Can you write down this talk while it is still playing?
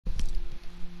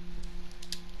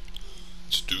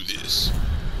Let's do this.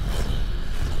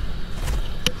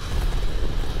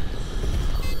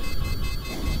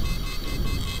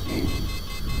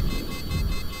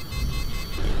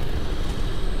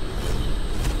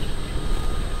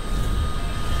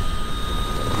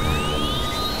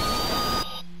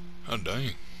 Oh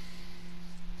dang.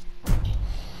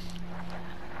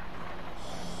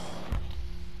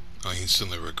 I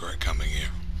instantly regret coming here.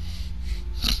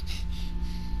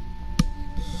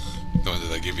 Why did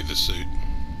they give you the suit?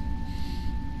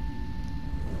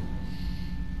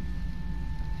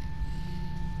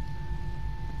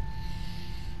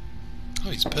 Oh,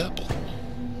 he's purple.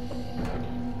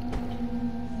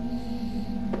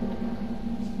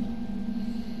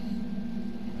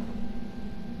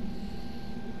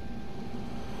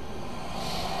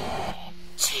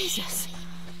 Jesus!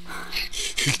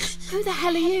 Who the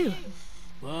hell are you?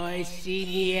 Boy,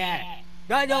 senior.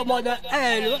 I don't want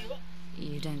to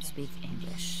You don't speak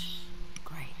English.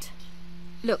 Great.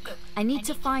 Look, I need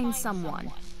to find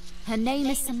someone. Her name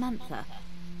is Samantha.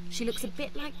 She looks a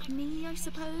bit like me, I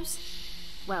suppose.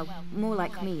 Well, more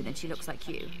like me than she looks like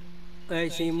you. I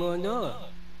see more no.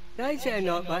 I say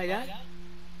not by that.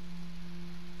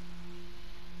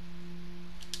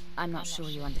 I'm not sure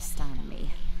you understand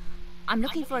me. I'm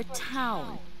looking for a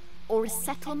town. Or a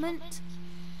settlement.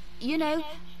 You know,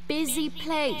 busy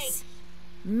place.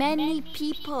 Many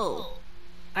people.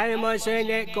 I must say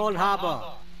that Gold Harbor.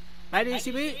 I didn't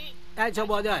see it. That's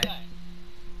about that.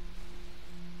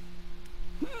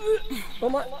 Oh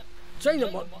my. Say no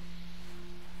more.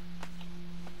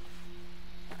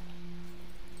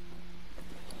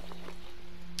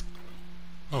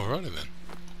 Alrighty then.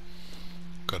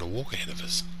 Got a walk ahead of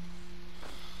us.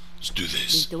 Let's do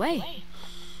this. Lead the way.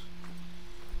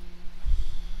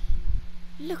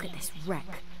 Look at this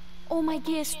wreck. All my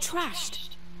gear's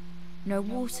trashed. No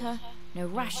water, no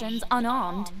rations,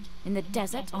 unarmed, in the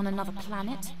desert on another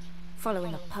planet,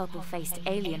 following a purple-faced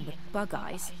alien with bug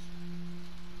eyes.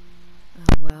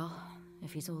 Oh well,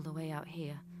 if he's all the way out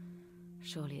here,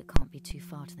 surely it can't be too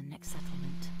far to the next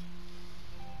settlement.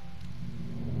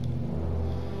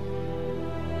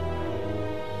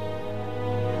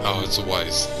 Oh, it's a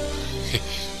waste.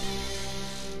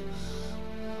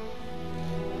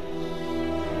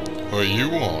 What you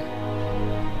want?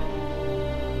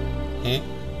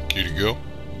 Cutie girl?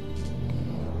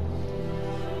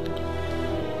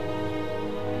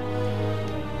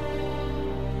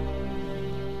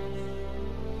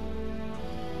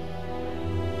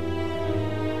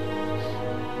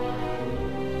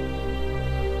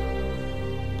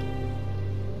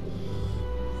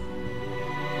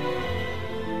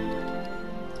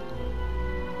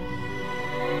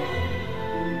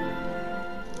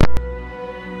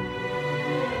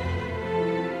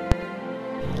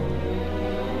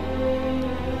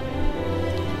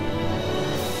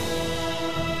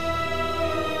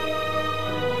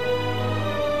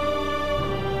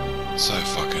 So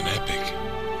fucking epic.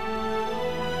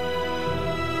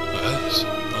 That is.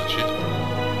 Oh shit.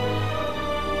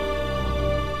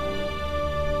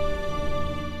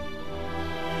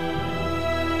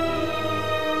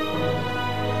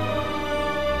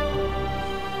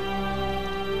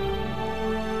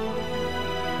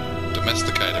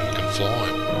 Domesticate him, can fly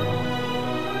him.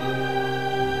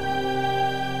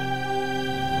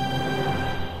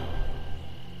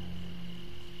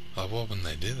 I love when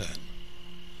they do that.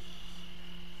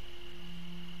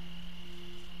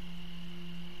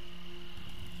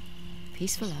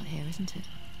 Peaceful out here, isn't it?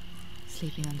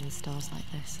 Sleeping under the stars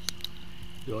like this.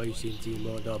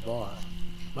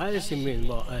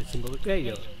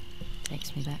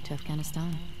 Takes me back to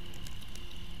Afghanistan.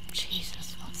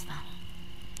 Jesus, what's that?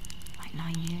 Like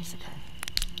 9 years ago.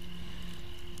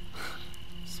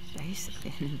 It's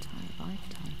basically an entire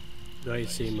lifetime.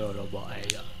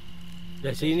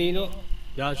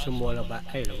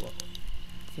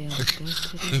 Feels good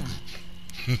to be back.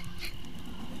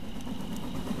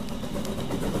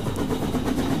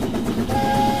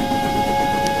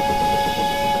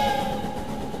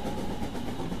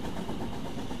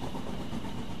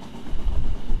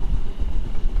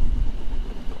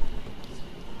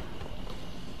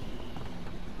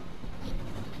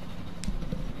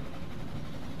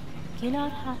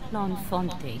 Kilar Hatlon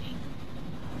Fonte.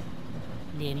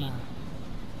 Lima.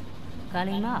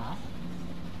 Kalima.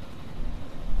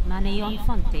 Maneon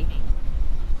Fonte.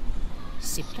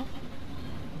 Sipta.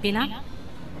 Bilan.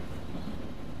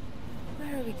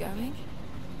 Where are we going?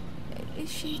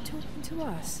 Is she talking to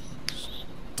us?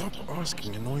 Stop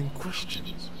asking annoying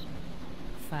questions.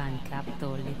 Fan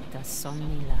captolita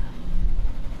somnila.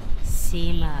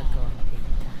 Sima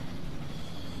gondita.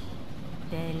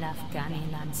 Del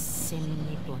Afganilan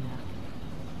simnipuna.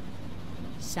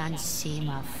 San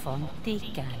Sima Fonte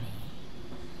Gani.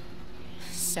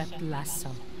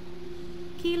 Setlaso.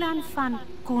 Kilan fan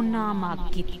kunama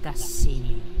kita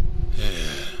sini.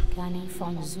 Yeah. Gani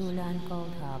von Zulan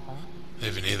Cold Harbor.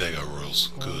 Even here they got rules.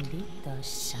 Good. Olita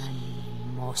Sani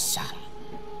Mosa.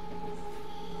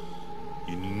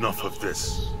 Enough of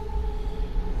this.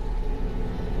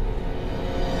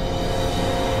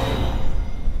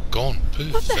 Gone.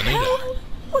 Poof. What the Anita. hell?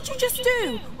 What'd you just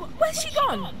do? Where's she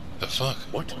gone? The fuck?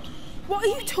 What? What are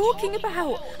you talking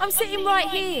about? I'm sitting right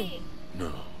here.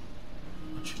 No.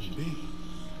 That shouldn't be.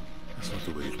 That's not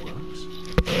the way it works.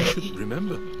 You shouldn't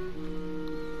remember.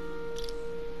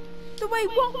 The way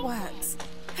what works?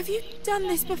 Have you done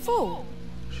this before?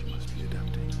 She must be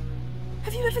adapting.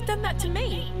 Have you ever done that to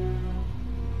me?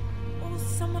 Or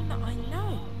someone that I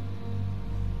know?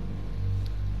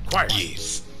 Quiet!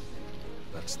 Yes.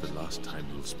 That's the last time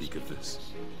we'll speak of this.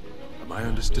 Am I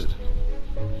understood?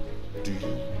 Do you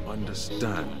understand,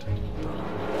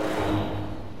 darling?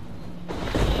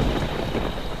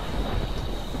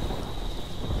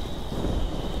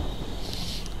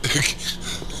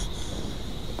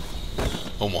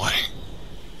 Oh my.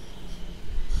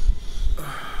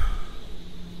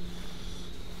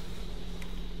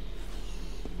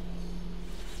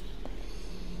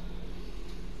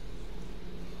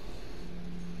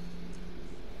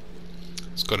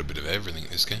 It's got a bit of everything,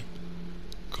 this game.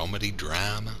 Comedy,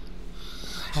 drama.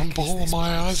 I'm bawling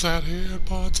my eyes out here at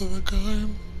parts of the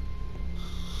game.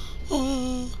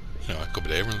 Oh. You know, got a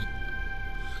bit of everything.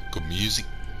 Good music.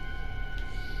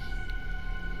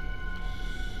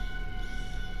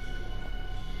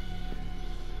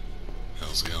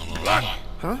 Hell's going on?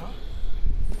 Huh?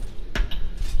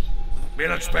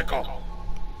 Deluxe.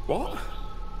 What?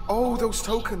 Oh, those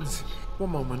tokens.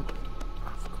 One moment.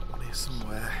 I've got one here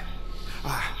somewhere.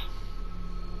 Ah.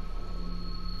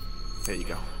 There you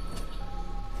go.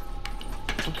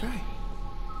 Okay.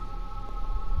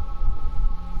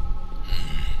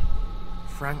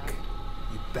 Frank,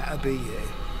 you better be here.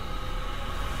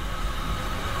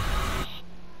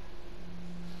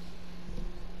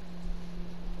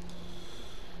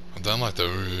 I don't like the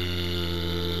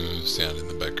sound in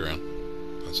the background.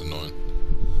 That's annoying.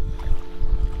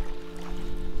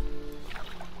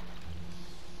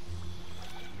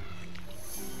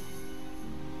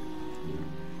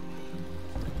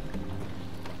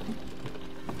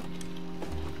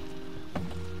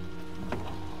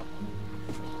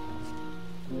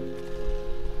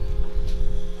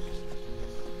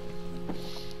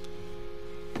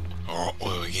 Alright,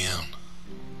 where are we going?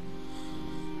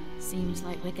 Seems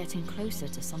like we're getting closer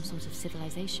to some sort of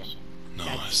civilization.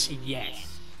 Nice.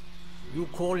 Yes. You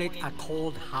call it a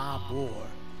cold harbor.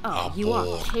 Oh, you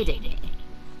are kidding me.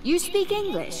 You speak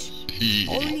English?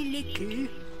 Yeah. Only little.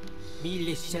 Me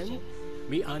listen,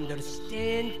 me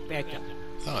understand better.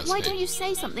 Oh, Why don't you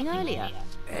say something earlier?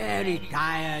 Very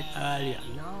tired earlier.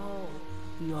 No,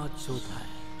 not so tired.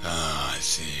 Ah, I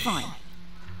see. Fine.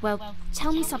 Well,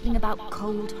 tell me something about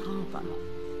Cold Harbor.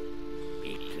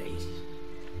 Big place.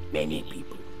 Many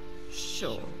people.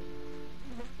 Sure.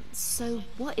 So,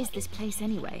 what is this place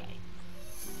anyway?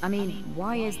 I mean,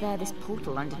 why is there this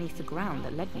portal underneath the ground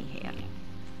that led me here?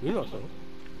 You know so.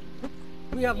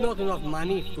 We have not enough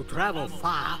money to travel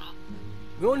far.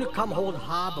 We only come hold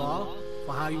harbor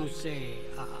for how you say,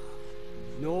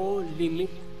 no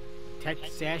limit,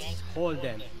 Texas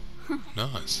Hold'em.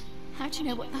 Nice. How do you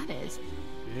know what that is?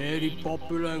 Very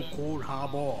popular in Cold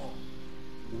Harbor.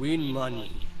 Win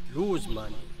money, lose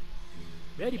money.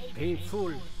 Very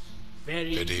painful,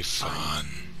 Very fun.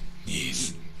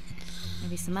 Yes.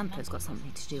 Maybe Samantha's got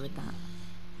something to do with that.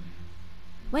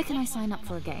 Where can I sign up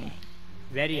for a game?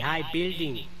 Very high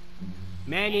building.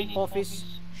 Man in office,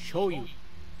 show you.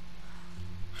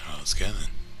 Alright, let's go then.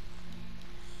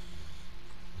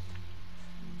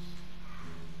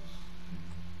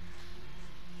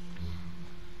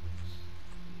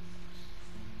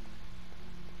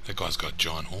 That guy's got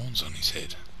giant horns on his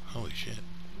head. Holy shit.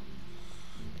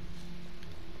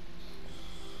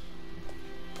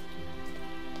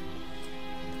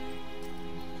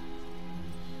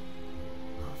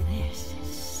 Oh, this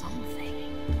is something.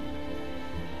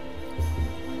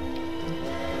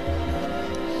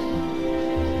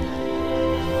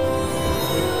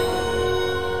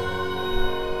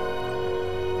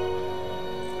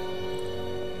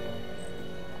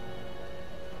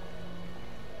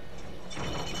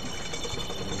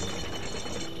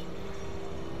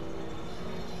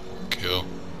 Cool.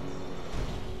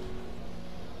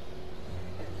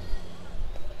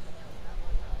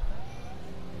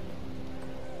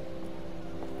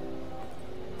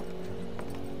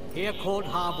 Here Cold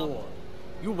Harbor.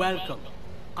 You welcome.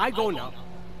 I go now.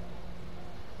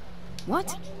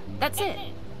 What? That's it?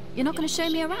 You're not going to show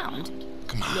me around?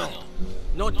 Come on. No,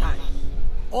 no time.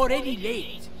 Already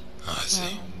late. Oh, I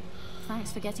see.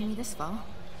 Thanks for getting me this far.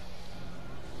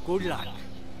 Good luck.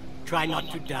 Try not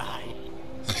to die.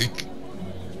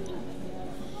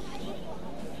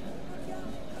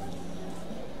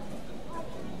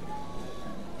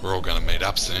 We're all gonna meet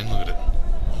up soon. Look at it.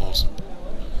 Awesome.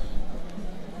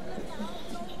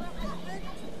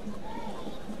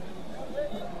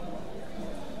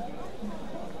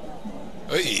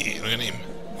 Hey, look at him.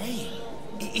 Hey,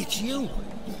 it's you.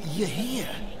 You're here.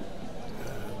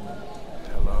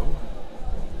 Hello?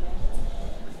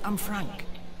 I'm Frank.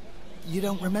 You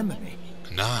don't remember me?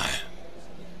 No.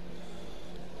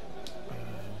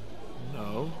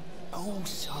 No. Oh,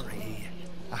 sorry.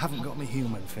 I haven't got my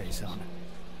human face on.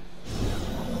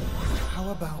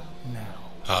 How about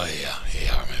now? Oh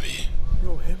yeah, I remember you.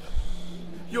 You're him.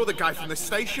 You're the guy from the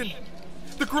station.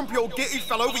 The grumpy old git who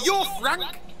fell over. You're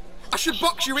Frank! I should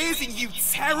box your ears in, you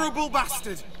terrible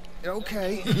bastard!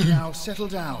 Okay, now settle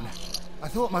down. I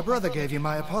thought my brother gave you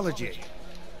my apology.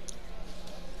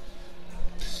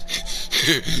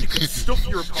 You could stuff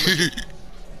your apology.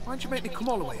 Why'd you make me come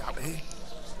all the way out here?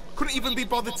 Couldn't even be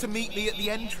bothered to meet me at the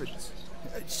entrance.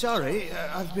 Sorry,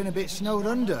 I've been a bit snowed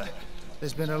under.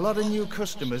 There's been a lot of new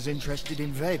customers interested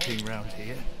in vaping round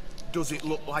here. Does it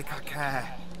look like I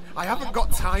care? I haven't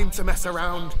got time to mess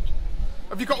around.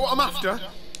 Have you got what I'm after?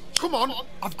 Come on,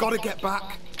 I've got to get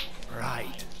back.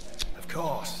 Right, of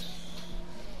course.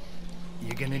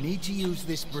 You're gonna need to use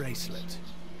this bracelet.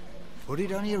 Put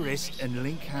it on your wrist and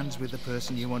link hands with the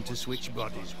person you want to switch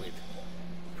bodies with.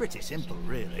 Pretty simple,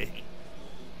 really.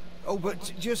 Oh,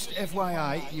 but just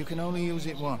FYI, you can only use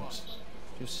it once.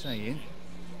 Just saying.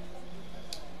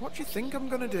 What do you think I'm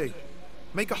gonna do?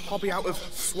 Make a hobby out of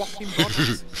swapping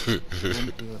bodies?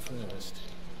 Won't be a first.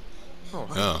 All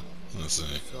right. Oh, let's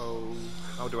see. So,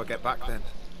 how do I get back then?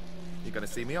 You gonna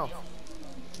see me off?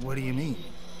 What do you mean?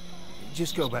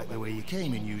 Just go back the way you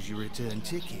came and use your return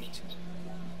ticket.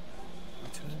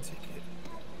 Return ticket?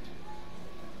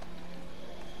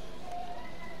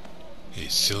 You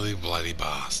silly bloody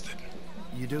bastard.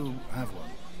 You do have one,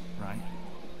 right?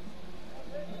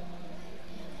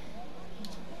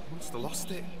 Must have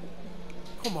lost it.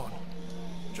 Come on.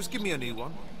 Just give me a new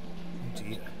one. Oh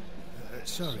dear.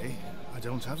 Sorry, I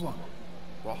don't have one.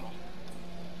 What?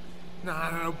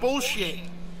 No, bullshit.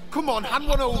 Come on, hand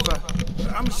one over.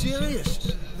 I'm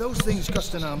serious. Those things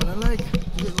cost an arm and a leg.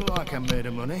 It look like I'm made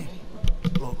of money.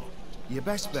 Look, your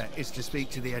best bet is to speak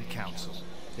to the head council.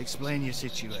 Explain your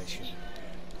situation.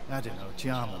 I don't know,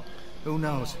 charm them. Who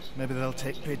knows? Maybe they'll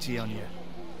take pity on you.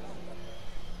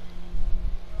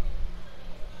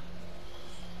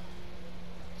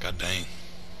 God dang.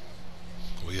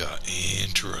 We are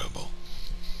in trouble.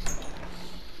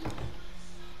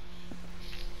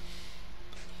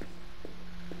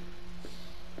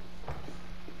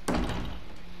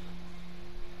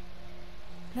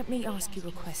 Let me ask you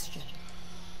a question.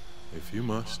 If you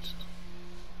must.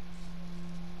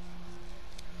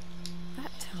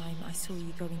 That time I saw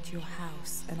you go into your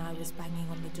house and I was banging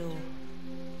on the door.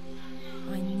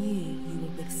 I knew you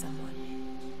were with someone.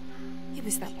 It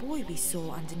was that boy we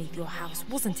saw underneath your house,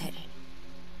 wasn't it?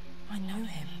 I know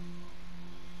him.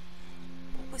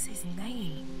 What was his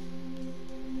name?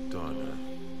 Donna.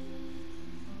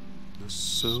 You're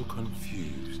so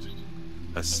confused.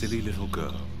 A silly little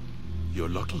girl. You're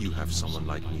lucky you have someone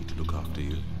like me to look after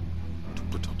you. To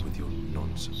put up with your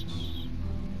nonsense.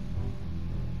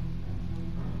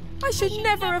 I should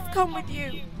never have come with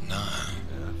you. No.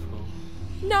 Careful.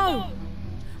 No!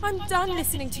 I'm done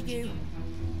listening to you.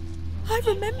 I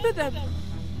remember them.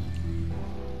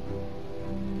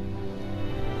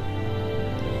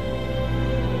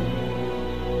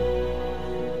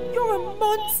 You're a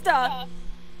monster.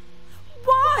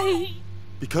 Why?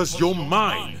 Because you're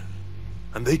mine!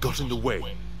 And they got in the way.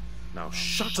 Now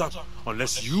shut up,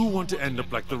 unless you want to end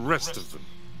up like the rest of them.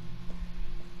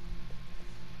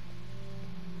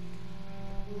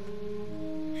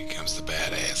 Here comes the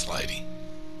badass lady.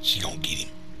 She gonna get him.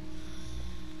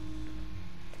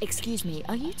 Excuse me,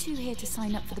 are you two here to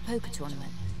sign up for the poker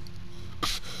tournament?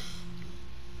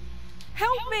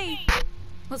 Help me!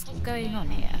 What's going on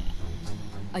here?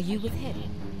 Are you with him?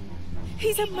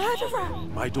 He's a murderer!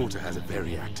 My daughter has a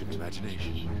very active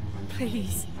imagination.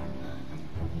 Please.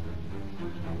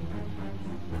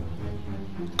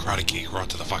 Karate kick right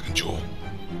to the fucking jaw.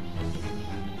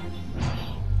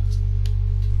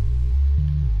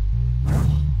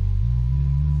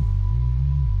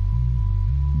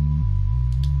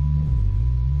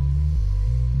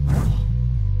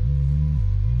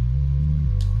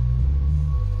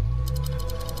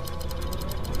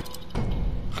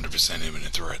 100%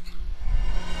 imminent threat.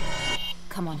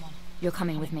 Come on, you're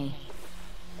coming with me.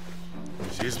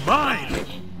 She's mine!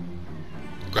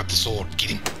 Grab the sword,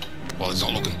 get him, while he's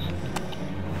not looking.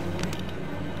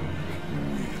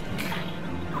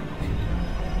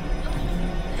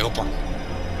 Help her.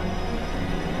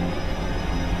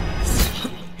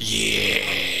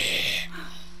 Yeah!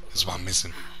 That's what I'm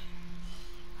missing.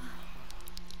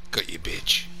 Got you,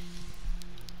 bitch.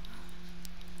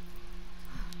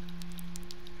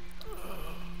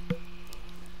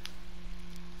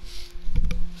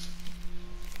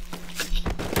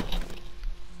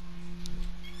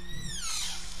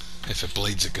 If it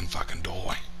bleeds, it can fucking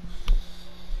die.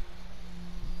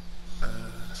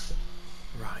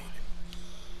 Right.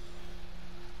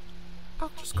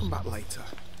 I'll just come back later.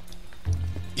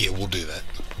 Yeah, we'll do that.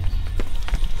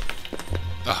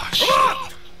 Ah,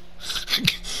 shit.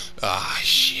 Ah,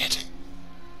 shit.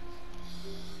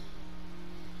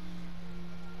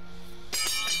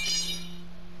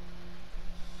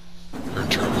 We're in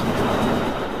trouble.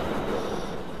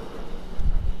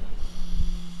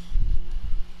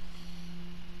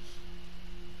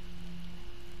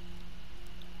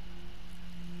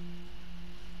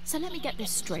 So let me get this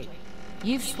straight.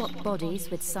 You've swapped bodies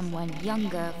with someone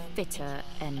younger, fitter,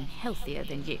 and healthier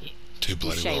than you. Too You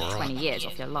bloody shaved well 20 right. years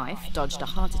off your life, dodged a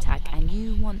heart attack, and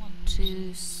you want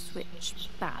to switch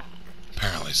back.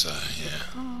 Apparently so, yeah.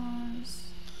 Because...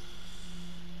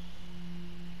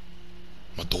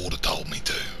 My daughter told me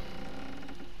to.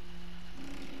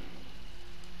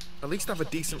 At least I have a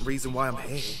decent reason why I'm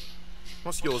here.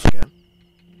 What's yours again?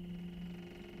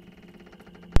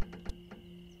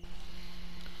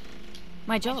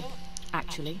 My job,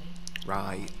 actually.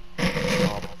 Right.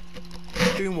 Job.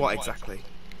 Doing what exactly?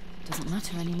 Doesn't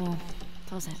matter anymore,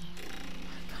 does it?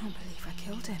 I can't believe I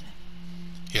killed him.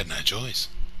 You had no choice.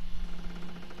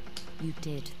 You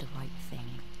did the right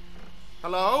thing.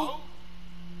 Hello?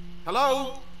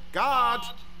 Hello? Guard?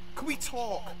 Can we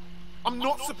talk? I'm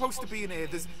not supposed to be in here.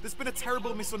 There's been a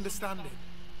terrible misunderstanding.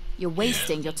 You're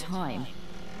wasting your time.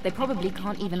 They probably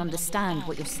can't even understand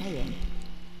what you're saying.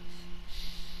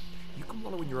 You can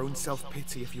wallow in your own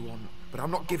self-pity if you want, but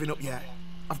I'm not giving up yet.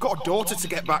 I've got a daughter to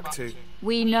get back to.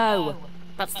 We know.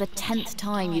 That's the 10th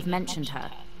time you've mentioned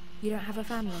her. You don't have a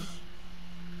family?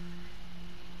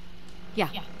 Yeah,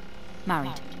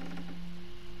 married.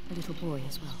 A little boy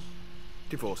as well.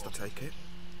 Divorced, I take it?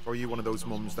 Or are you one of those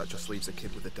mums that just leaves a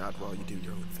kid with a dad while you do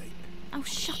your own thing? Oh,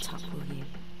 shut up, will you?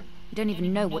 You don't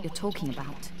even know what you're talking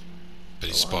about. But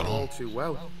he's spot All on. too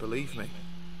well, believe me.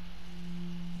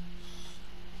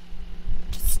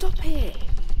 Just stop it.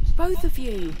 Both of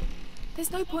you. There's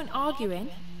no point arguing.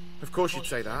 Of course you'd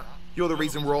say that. You're the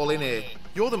reason we're all in here.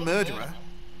 You're the murderer.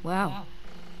 Wow.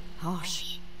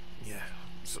 Harsh. Yeah,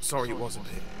 sorry it wasn't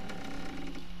it.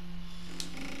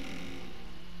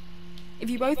 If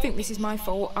you both think this is my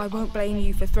fault, I won't blame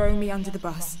you for throwing me under the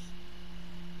bus.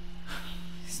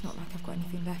 It's not like I've got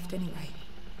anything left anyway.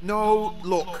 No,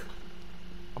 look.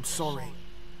 I'm sorry.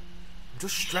 I'm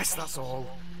just stressed, that's all.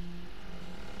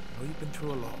 I know you've been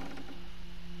through a lot.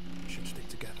 We should stick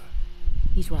together.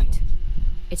 He's right.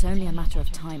 It's only a matter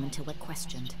of time until we're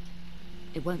questioned.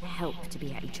 It won't help to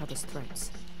be at each other's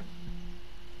throats.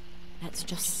 Let's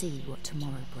just see what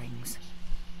tomorrow brings.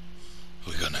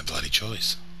 We got no bloody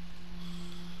choice.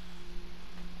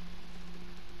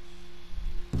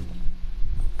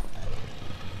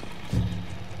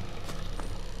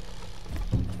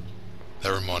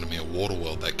 That reminded me of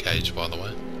Waterworld, that cage, by the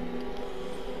way.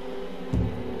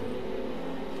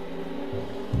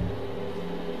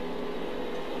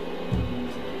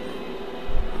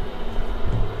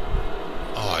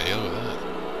 Oh, yeah, look at that.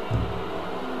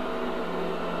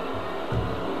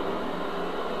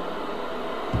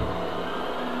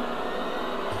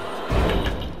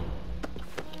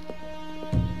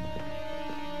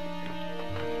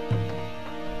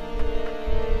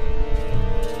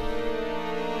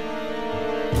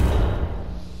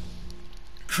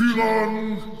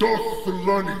 Kilan doth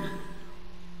Lani,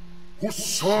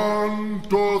 Husan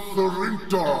doth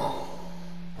Rinta,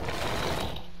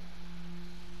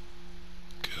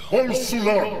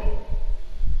 Holsulan,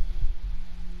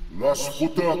 Las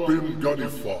Futa bin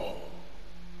Ganifa,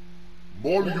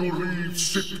 Molyuri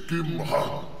Sitkim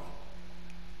Han,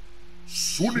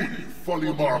 Suni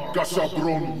Falima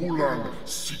Kasabron Hulan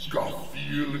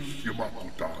Sikafil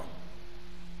Himakutan,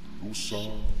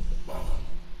 Lusa Man.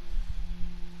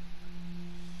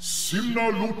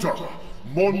 Simna luta,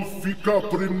 monfika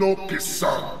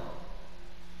prinokisan.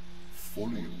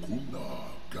 Foli kuna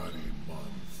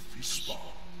gariman fispa.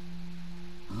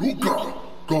 Luka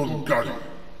con gari.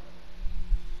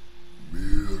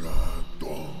 Mira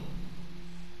dom.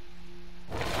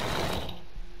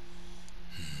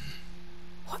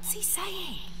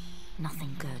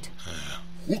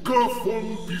 Monfika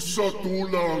von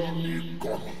Pisatula ni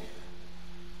Komi.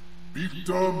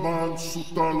 Pita man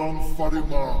sutalang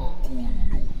farima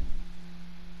kunu.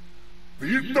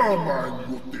 Pita man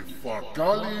yuti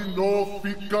fakali no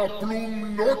fika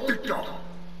plum notika.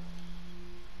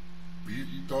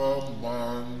 Pita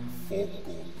man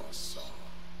foko pasa.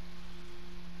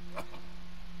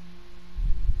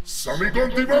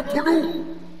 Samigon diva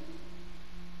punu.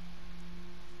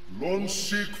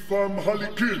 Lonsik fam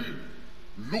halikin.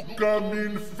 Luka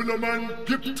min filaman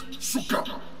gipt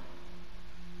suka.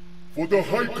 For the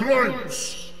high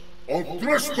crimes of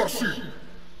trespassing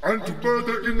and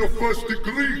murder in the first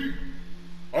degree,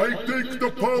 I take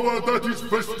the power that is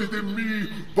vested in me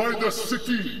by the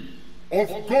city of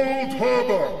Gold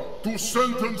Harbor to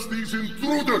sentence these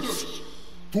intruders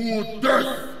to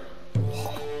death.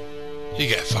 You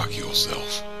get fuck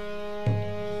yourself.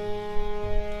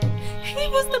 He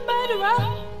was the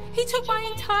murderer! He took my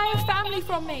entire family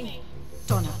from me!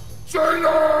 Donna.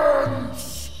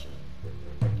 Silence!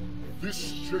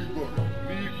 This chamber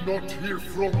need not hear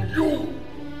from you!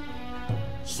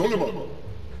 Solomon!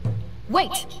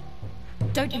 Wait!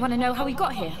 Don't you want to know how we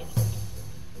got here?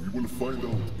 We will find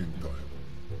out in time.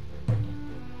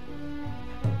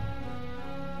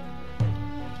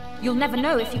 You'll never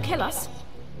know if you kill us.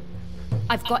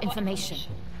 I've got information.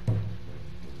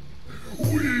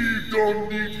 We don't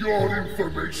need your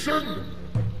information!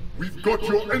 We've got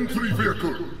your entry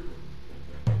vehicle!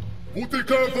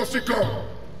 Butika Vasika!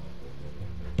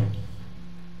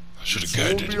 I should have It's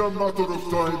guided. only a matter of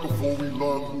time before we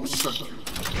learn who sent you.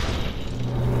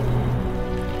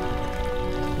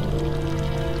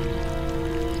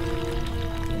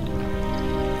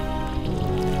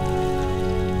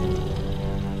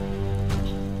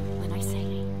 When I say,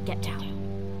 get down.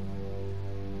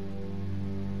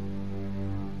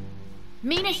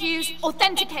 Mina Hughes,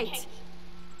 authenticate!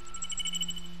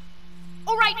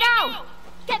 All right, now!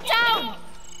 Get down!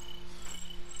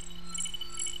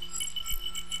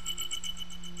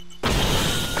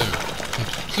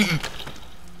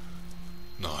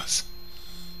 Nice.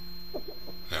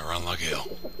 Now run like hell.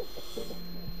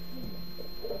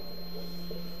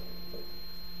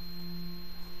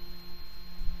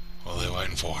 What are they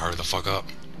waiting for? Hurry the fuck up.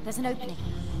 There's an opening.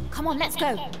 Come on, let's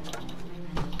go.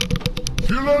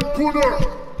 Kilan Puna!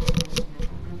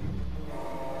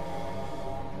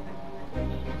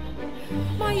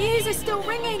 My ears are still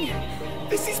ringing!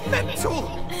 This is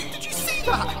mental! Did you see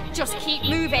that? Just keep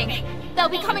moving. They'll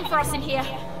be coming for us in here.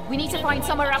 We need to find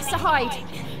somewhere else to hide.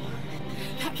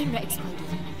 That thing that exploded.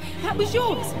 That was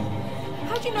yours!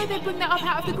 How'd you know they'd bring that up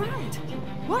out of the ground?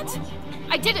 What?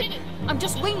 I didn't. I'm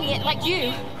just winging it like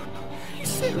you. Are you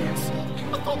serious?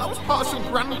 I thought that was part of some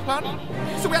grand plan.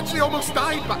 So we actually almost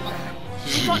died back there.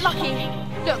 We got lucky.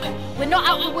 Look, we're not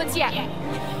out of the woods yet.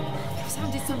 They've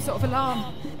sounded some sort of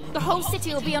alarm. The whole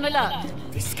city will be on alert.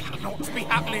 This cannot be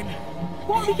happening.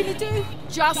 What are we gonna do?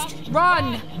 Just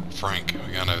run! Frank,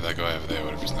 we're going over that guy over there,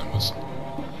 whatever his name was.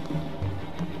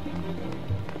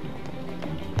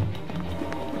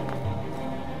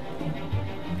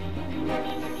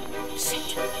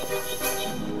 Shit.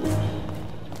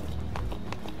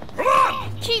 Come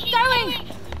on! Keep going!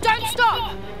 Don't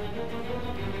stop!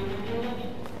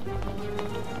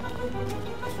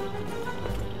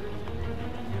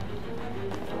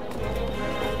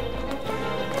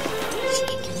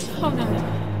 Oh no.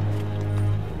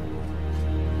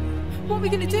 What are we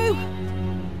gonna do?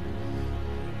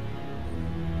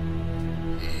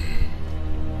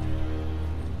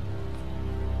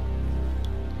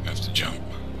 You have to jump.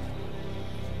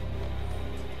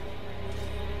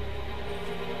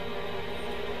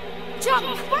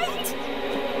 Jump! Wait!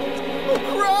 Oh,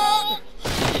 crap!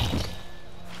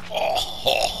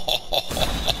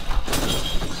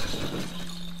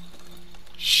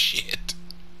 Shit.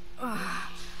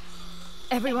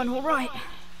 Everyone all right?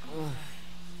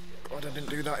 God, I didn't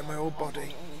do that in my old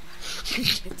body.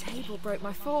 The table broke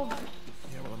my fall.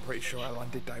 Yeah, well, I'm pretty sure I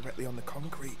landed directly on the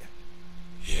concrete.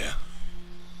 Yeah.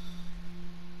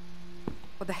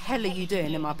 What the hell are you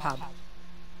doing in my pub?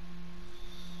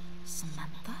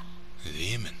 Samantha?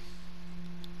 Demon.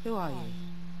 Who are you?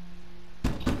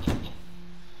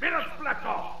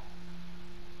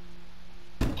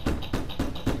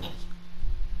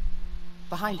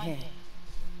 Behind here.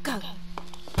 Go.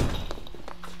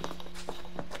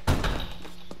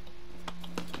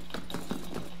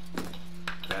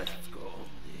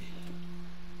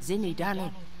 Zinni Danu.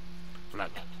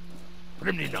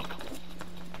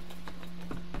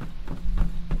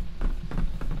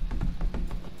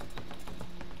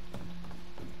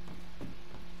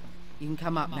 You can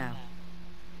come up now.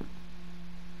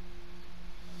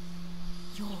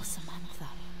 You're Samantha.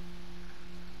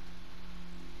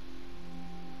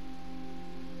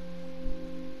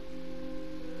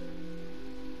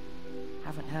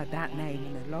 Haven't heard that name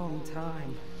in a long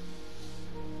time.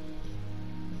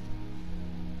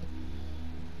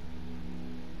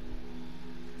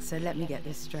 So let me get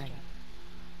this straight.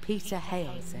 Peter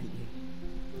Hale sent you.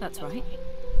 That's right.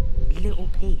 Little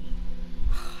Pete.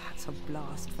 That's a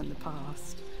blast from the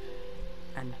past.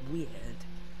 And weird.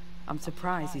 I'm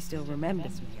surprised he still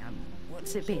remembers me.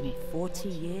 What's it been, 40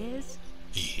 years?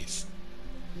 Yes.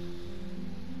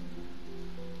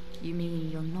 You mean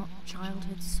you're not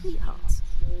childhood sweethearts?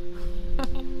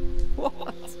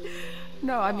 What?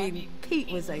 No, I mean,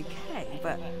 Pete was okay,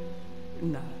 but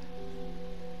no.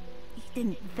 He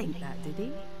didn't think that, did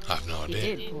he? I've no He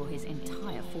idea. did pour his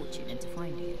entire fortune into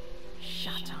finding you.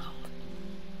 Shut up.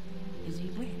 Is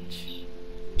he rich?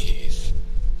 Yes.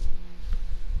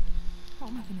 What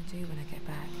am I going to do when I get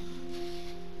back?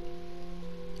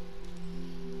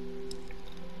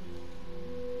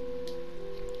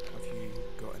 Have you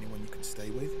got anyone you can stay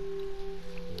with?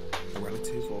 A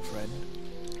relative or friend?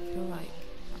 I feel like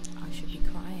I should be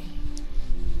crying.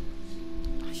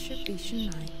 I should be,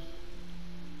 shouldn't I?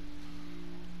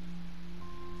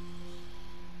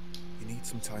 You need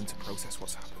some time to process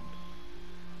what's happened.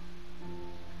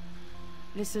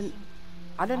 Listen,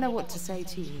 I don't know what to say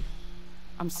to you.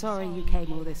 I'm sorry you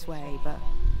came all this way, but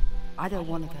I don't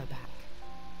want to go back.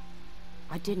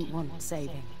 I didn't want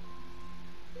saving.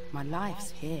 My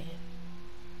life's here.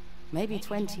 Maybe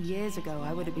 20 years ago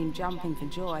I would have been jumping for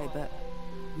joy, but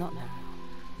not now.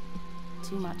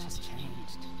 Too much has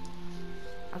changed.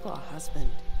 I've got a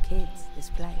husband, kids, this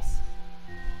place.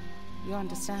 You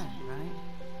understand, right?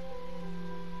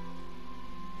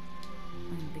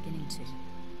 I'm beginning to.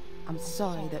 I'm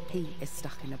sorry that Pete is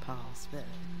stuck in the past, but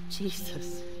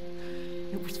Jesus,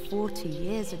 it was 40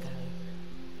 years ago.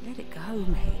 Let it go,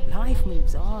 mate. Life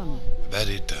moves on. That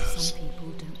it does. Some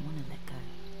people don't want to let go.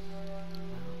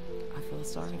 Well, I feel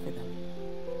sorry for them.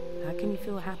 How can you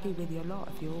feel happy with your lot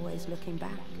if you're always looking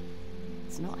back?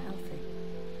 It's not healthy.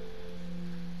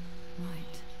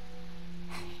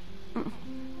 Right.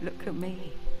 Look at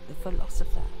me, the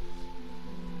philosopher.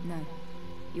 No,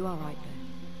 you are right though.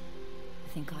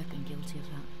 I think I've been guilty of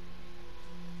that.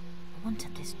 I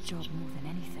wanted this job more than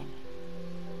anything.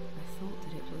 I thought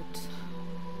that it would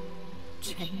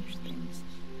change things.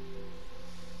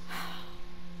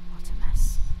 What a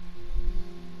mess.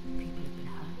 People have been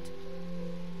hurt,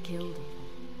 killed even.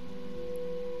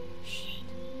 Shit.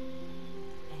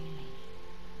 Amy.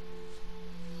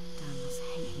 Dan must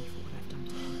hate me for what I've done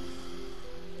to him.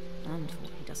 And for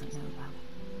what he doesn't know about.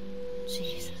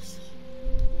 Jesus.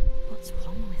 What's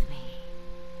wrong with me?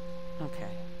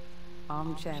 Okay.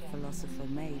 Armchair philosopher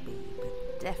maybe,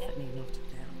 but definitely not a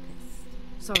therapist.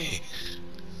 Sorry.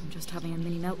 I'm just having a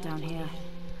mini meltdown here.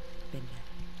 Been there.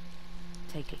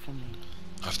 Take it from me.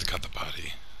 I have to cut the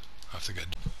party. I have to go.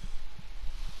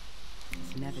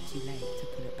 It's never too late to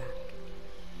put it back.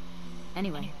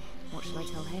 Anyway, what should I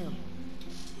tell Hale?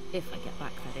 If I get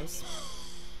back, that is.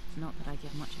 Not that I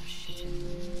give much of a shit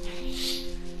anymore.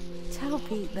 Tell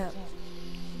Pete that...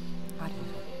 I don't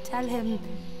know. Tell him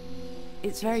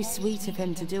it's very sweet of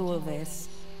him to do all this.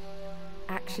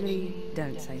 Actually,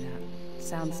 don't say that.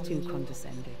 Sounds too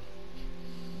condescending.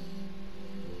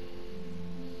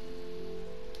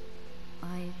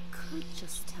 I could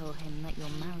just tell him that you're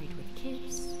married with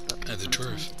kids, but And the from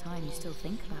truth. time to time you still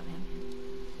think about him.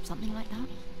 Something like that?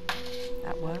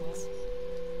 That works.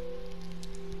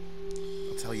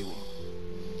 I'll tell you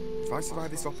what. If I survive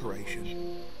this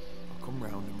operation, I'll come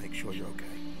round and make sure you're okay.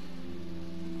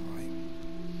 Alright?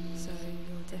 So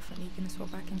you're definitely going to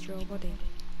swap back into your old body?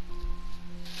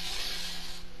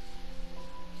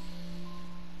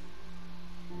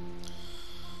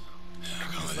 Yeah,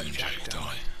 I can't let him Jack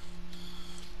die.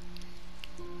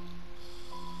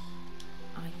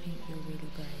 I think you're really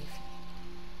brave.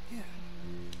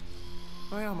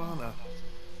 Yeah. I am, aren't I?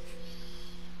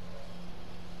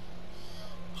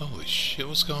 Holy shit,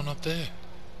 what's going up there?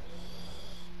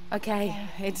 Okay,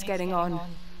 it's getting on.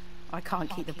 I can't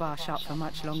keep the bar shut for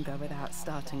much longer without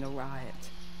starting a riot.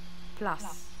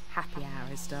 Plus, happy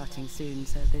hour is starting soon,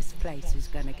 so this place is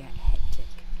gonna get hectic.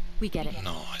 We get it.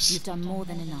 Nice. You've done more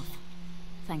than enough.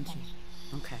 Thank you.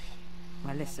 Okay.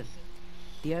 Well, listen.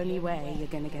 The only way you're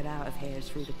gonna get out of here is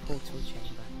through the portal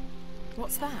chamber.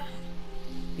 What's that?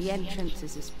 The entrance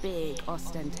is this big,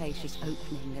 ostentatious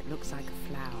opening that looks like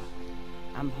a flower.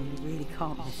 I mean, you really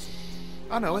can't miss it.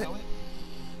 I know it.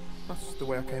 That's the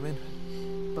way I came in.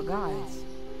 But guys,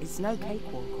 it's no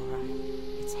cakewalk, alright?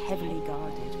 It's heavily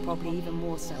guarded, probably even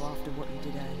more so after what you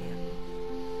did earlier.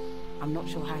 I'm not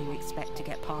sure how you expect to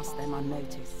get past them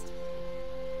unnoticed.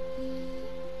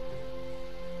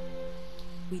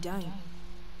 We don't.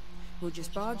 We'll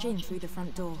just barge in through the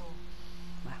front door.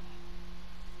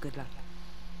 Good luck.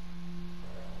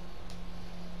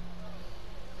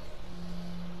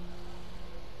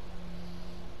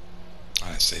 I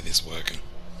don't see this working.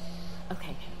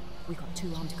 Okay, we got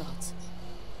 2 armed guards.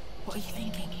 What are you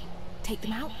thinking? Take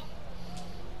them out?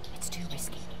 It's too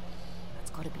risky.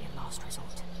 That's got to be a last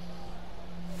resort.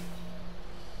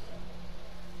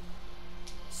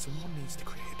 Someone needs to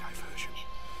create a diversion.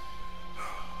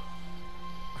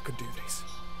 I could do this.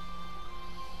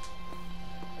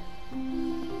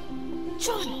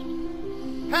 John!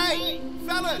 Hey,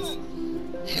 fellas!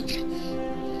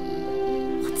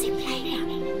 What's he playing at?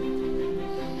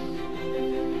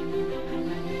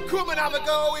 Come and have a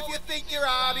go if you think you're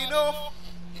hard enough.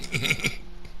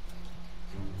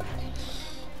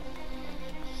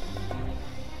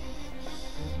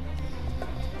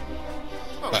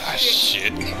 Ah,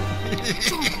 shit.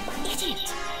 John,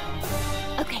 idiot!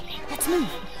 Okay, let's move.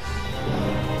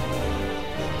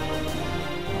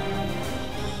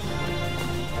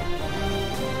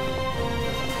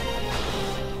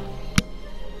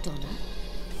 Donna,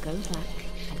 go back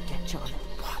and get John.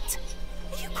 What?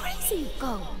 Are you crazy?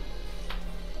 Go.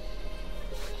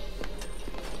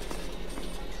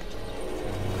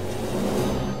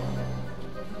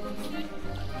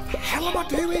 What the hell am I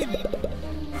doing?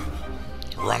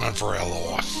 Running for her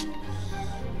life.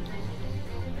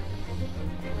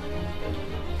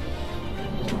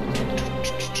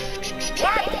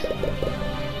 What?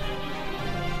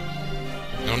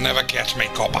 You'll never catch me,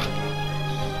 copper.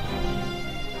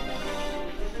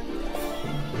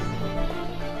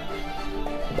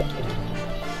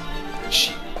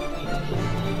 Shit.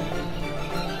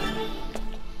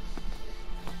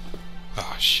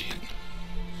 Oh, shit.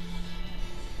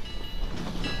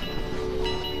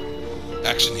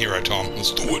 Action hero time.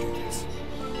 Let's do it.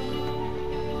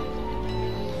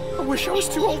 I wish I was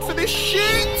too old for this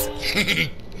shit!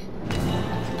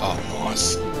 Oh,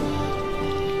 nice.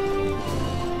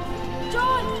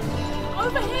 John!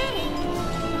 Over here!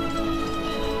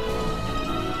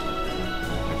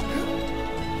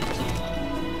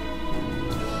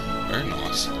 Very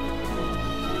nice.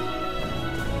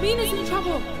 Mina's in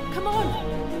trouble! Come on!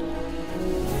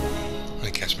 I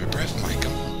catch my breath, mate.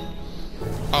 Come on.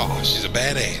 Oh, she's a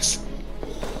badass.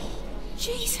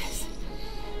 Jesus!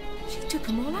 She took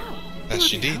them all out. That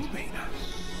she did.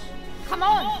 Come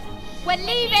on! We're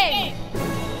leaving!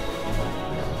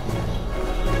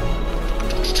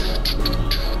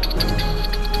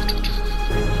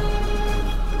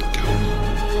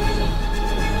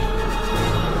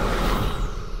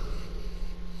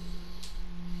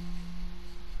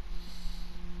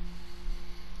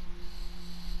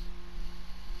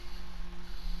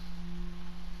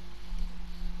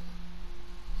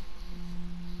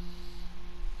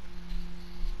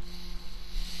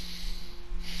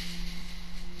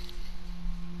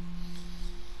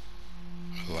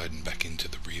 Loading back into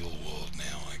the real world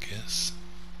now, I guess.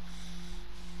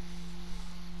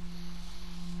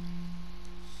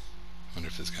 Wonder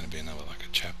if there's going to be another, like, a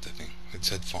chapter thing. It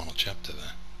said final chapter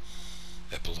there.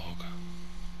 Epilogue.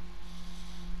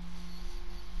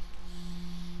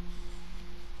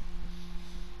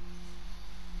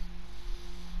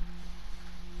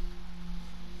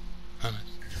 Oh no,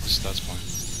 it starts playing.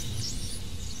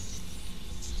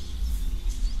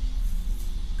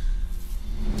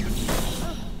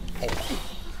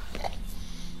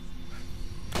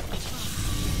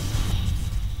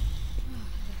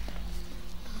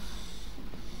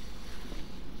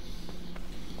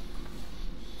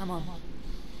 Come on.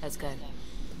 Let's go.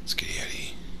 Let's get out of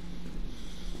here.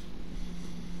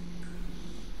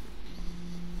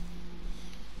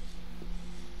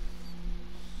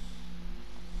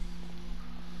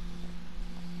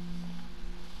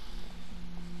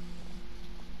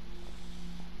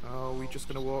 Are we just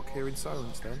gonna walk here in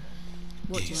silence then?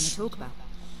 What do you want Yes. to talk about?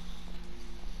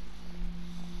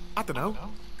 I don't know.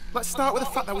 Let's start with the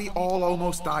fact that we all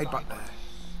almost died back there.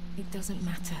 It doesn't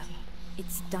matter.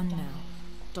 It's done now.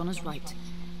 Donna's right.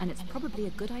 And it's probably a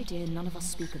good idea none of us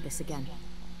speak of this again.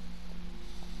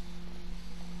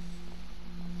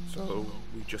 So,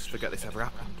 we just forget this ever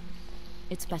happened.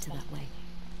 It's better that way.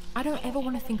 I don't ever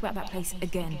want to think about that place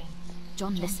again.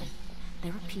 John, listen.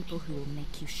 There are people who will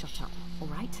make you shut up, all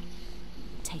right?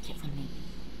 Take it from me.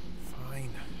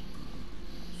 Fine.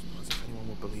 It's not as if anyone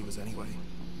would believe us anyway.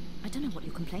 I don't know what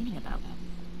you're complaining about.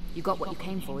 You got what you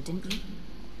came for, didn't you?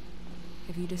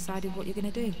 Have you decided what you're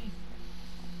going to do?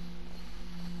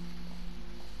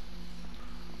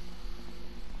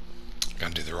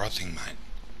 Gonna do the right thing, mate.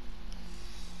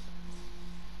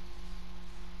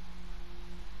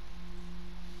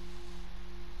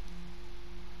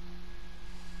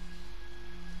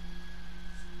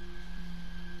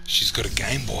 She's got a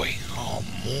Game Boy. Oh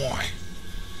my.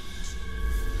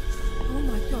 Oh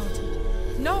my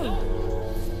god. No!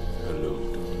 Hello,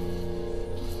 Donna.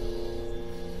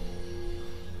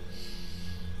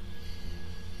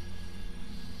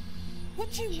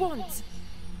 What do you want?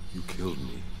 You killed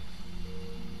me.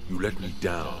 You let me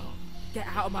down. Get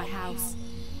out of my house.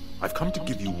 I've come to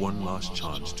give you one last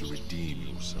chance to redeem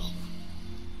yourself.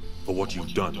 For what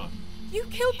you've done. You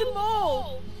killed them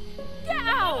all! Get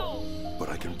out! But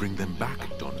I can bring them back,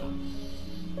 Donna.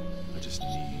 I just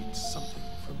need something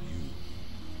from you.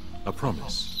 A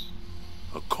promise.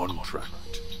 A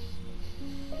contract.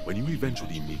 When you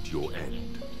eventually meet your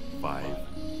end, 5,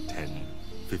 10,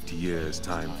 50 years'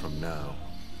 time from now,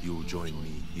 you'll join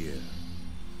me here.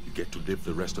 You get to live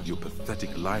the rest of your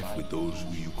pathetic life with those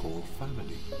who you call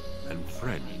family and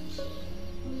friends.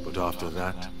 But after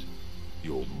that,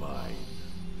 you're mine.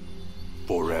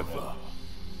 Forever.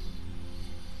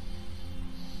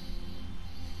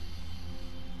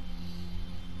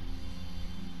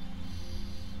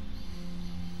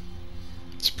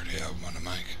 It's a pretty hard one to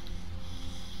make.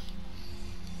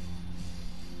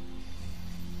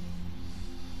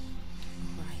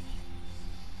 Right.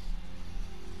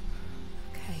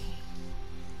 Okay.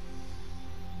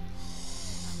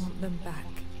 I want them back.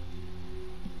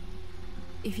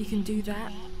 If you can do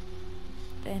that,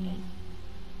 then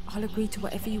I'll agree to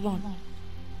whatever you want.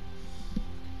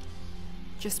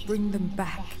 Just bring them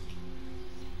back.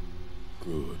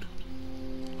 Good.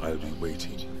 I'll be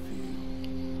waiting for you.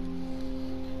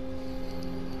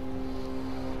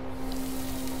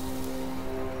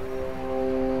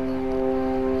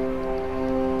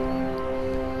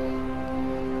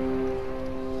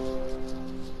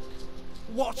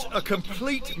 What a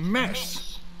complete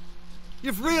mess!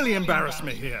 You've really embarrassed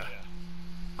me here.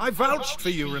 I vouched for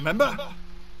you, remember?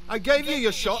 I gave you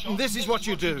your shot, and this is what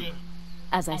you do.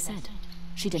 As I said,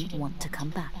 she didn't want to come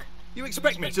back. You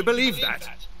expect me to believe that?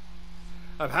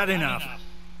 I've had enough.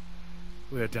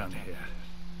 We're done here.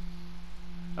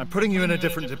 I'm putting you in a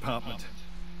different department.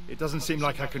 It doesn't seem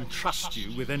like I can trust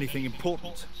you with anything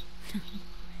important.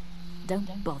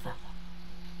 Don't bother.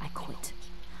 I quit.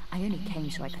 I only came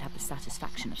so I could have the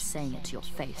satisfaction of saying it to your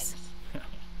face.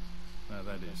 Now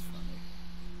that is funny.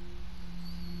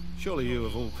 Surely you,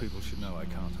 of all people, should know I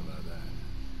can't allow that.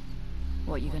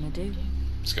 What are you gonna do?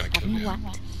 It's gonna Have kill me you.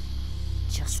 whacked?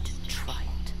 Just try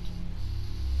it.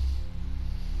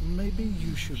 Maybe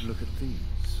you should look at these.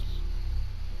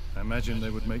 I imagine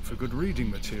they would make for good reading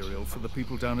material for the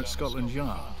people down at Scotland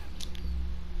Yard.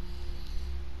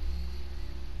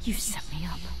 You set me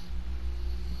up.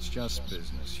 It's just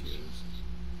business, Hughes.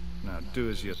 Now do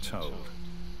as you're told.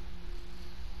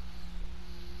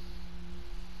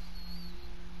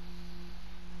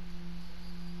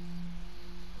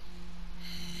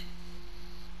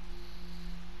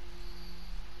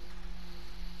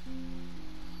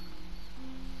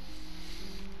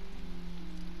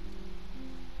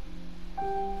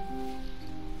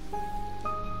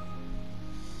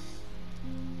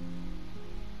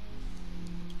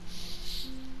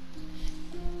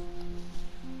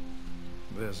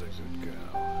 There's a good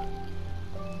girl.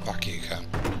 Fuck you, cunt.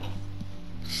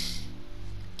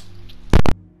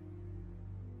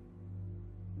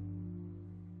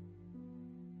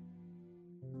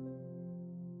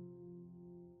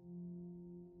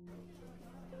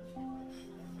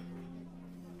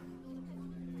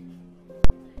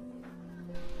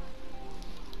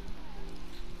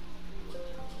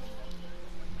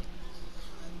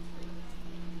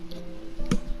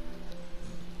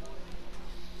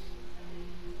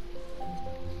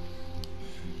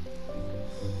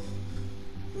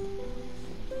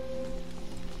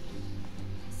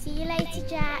 See you later,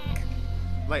 Jack.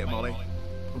 Later, Molly.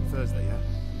 On Thursday, yeah?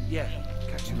 Yeah.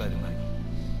 Catch you later, mate.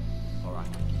 All right.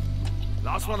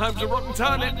 Last one home's a rotten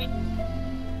turnip.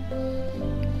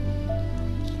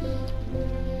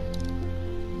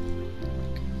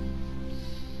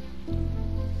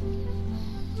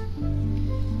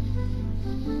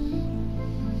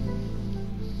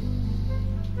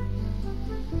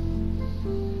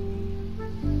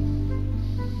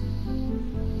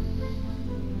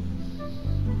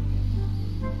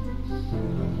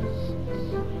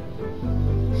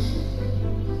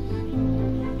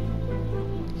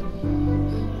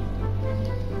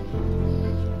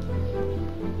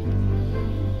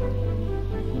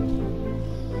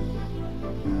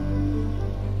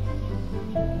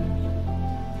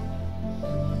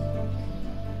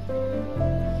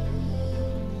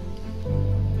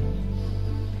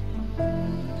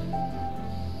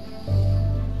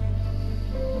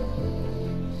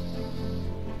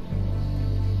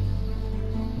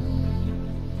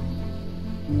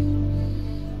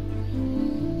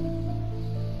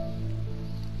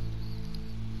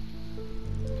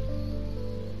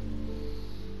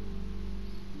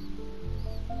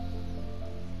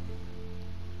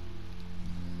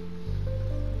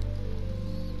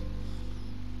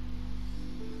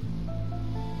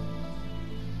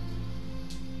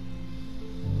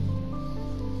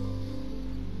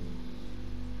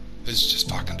 This is just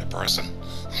fucking depressing.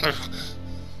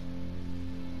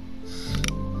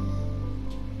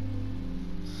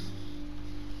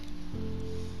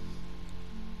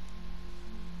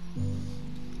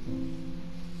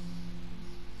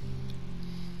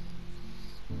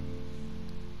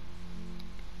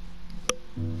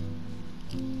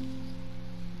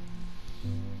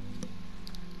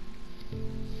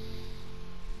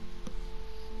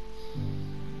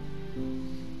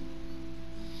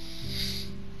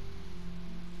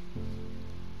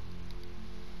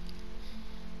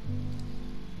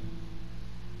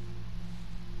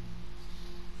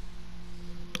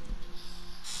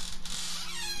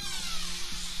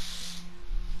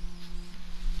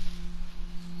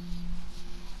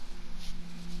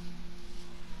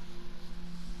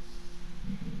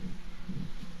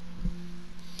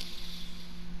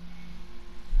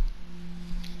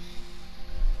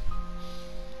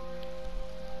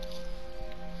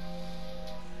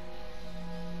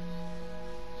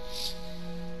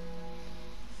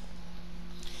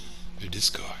 Who's this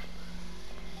guy?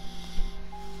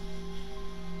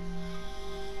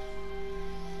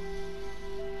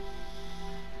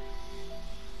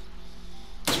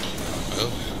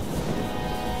 Oh.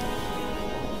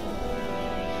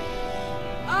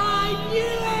 I knew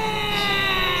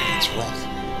it! It's Roth.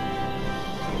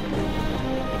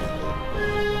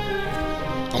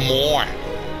 Oh more.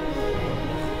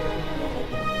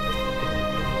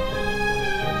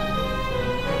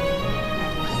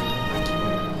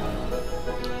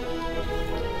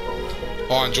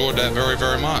 I enjoyed that very,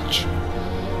 very much.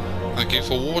 Thank you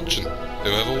for watching,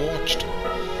 whoever watched.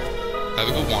 Have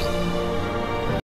a good one.